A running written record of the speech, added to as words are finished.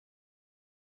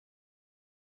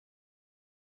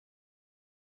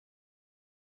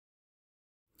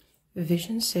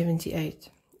Vision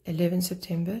 78, 11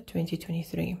 September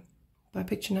 2023. By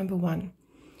picture number 1,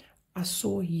 I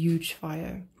saw huge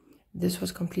fire. This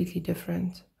was completely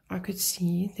different. I could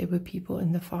see there were people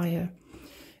in the fire.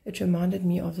 It reminded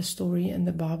me of the story in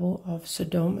the Bible of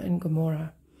Sodom and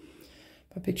Gomorrah.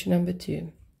 By picture number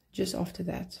 2, just after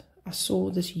that, I saw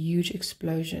this huge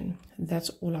explosion. That's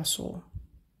all I saw.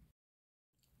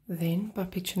 Then, by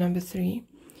picture number 3,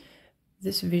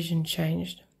 this vision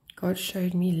changed. God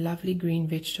showed me lovely green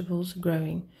vegetables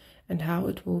growing and how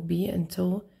it will be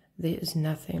until there is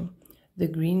nothing. The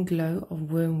green glow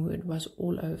of wormwood was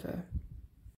all over.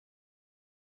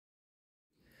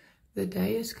 The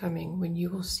day is coming when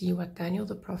you will see what Daniel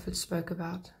the prophet spoke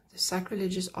about, the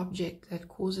sacrilegious object that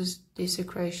causes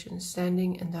desecration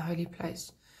standing in the holy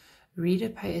place. Reader,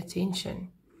 pay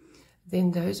attention.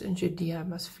 Then those in Judea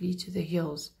must flee to the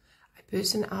hills. A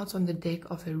person out on the deck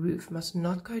of a roof must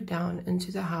not go down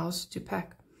into the house to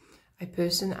pack. A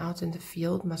person out in the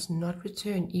field must not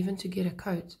return even to get a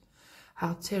coat.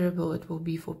 How terrible it will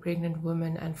be for pregnant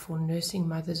women and for nursing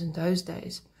mothers in those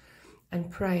days.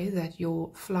 And pray that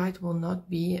your flight will not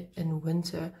be in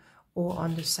winter or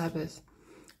on the Sabbath,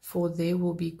 for there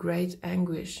will be great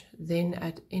anguish then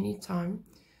at any time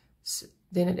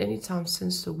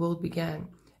since the world began,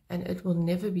 and it will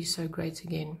never be so great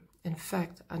again. In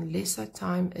fact, unless that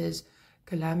time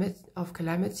of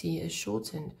calamity is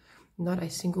shortened, not a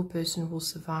single person will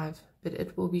survive, but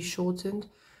it will be shortened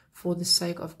for the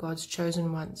sake of God's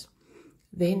chosen ones.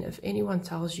 Then if anyone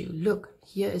tells you, "Look,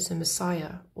 here is the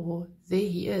Messiah," or "There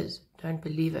he is," don't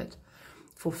believe it.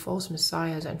 For false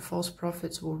messiahs and false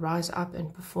prophets will rise up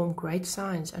and perform great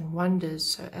signs and wonders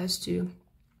so as to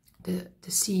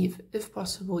deceive, if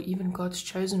possible, even God's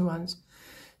chosen ones.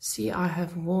 See, I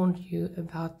have warned you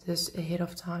about this ahead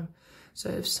of time. So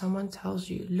if someone tells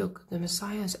you, "Look, the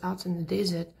Messiah is out in the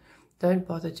desert," don't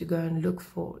bother to go and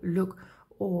look,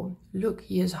 or "Look,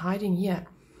 he is hiding here."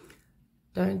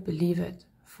 Don't believe it.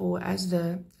 For as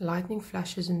the lightning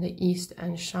flashes in the east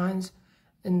and shines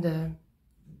in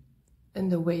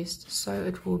the west, so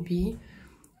it will be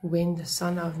when the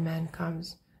Son of Man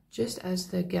comes. Just as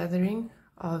the gathering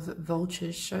of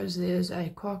vultures shows there is a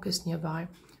carcass nearby,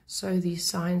 so these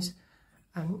signs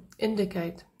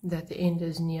indicate that the end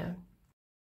is near.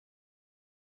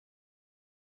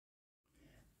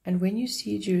 And when you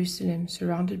see Jerusalem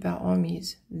surrounded by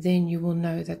armies, then you will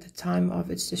know that the time of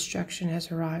its destruction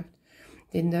has arrived.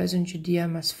 Then those in Judea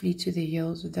must flee to the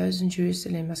hills, those in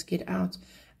Jerusalem must get out,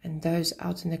 and those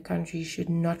out in the country should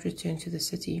not return to the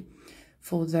city.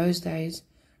 For those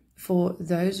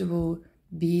will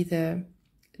be the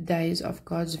days of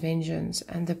God's vengeance,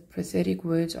 and the prophetic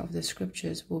words of the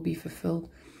scriptures will be fulfilled.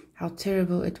 How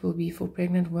terrible it will be for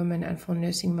pregnant women and for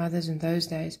nursing mothers in those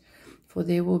days, for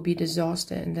there will be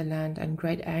disaster in the land and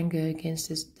great anger against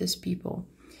this people.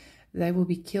 They will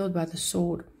be killed by the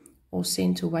sword or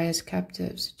sent away as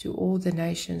captives to all the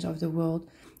nations of the world,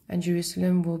 and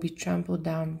Jerusalem will be trampled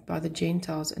down by the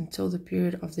Gentiles until the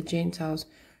period of the Gentiles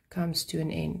comes to an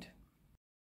end.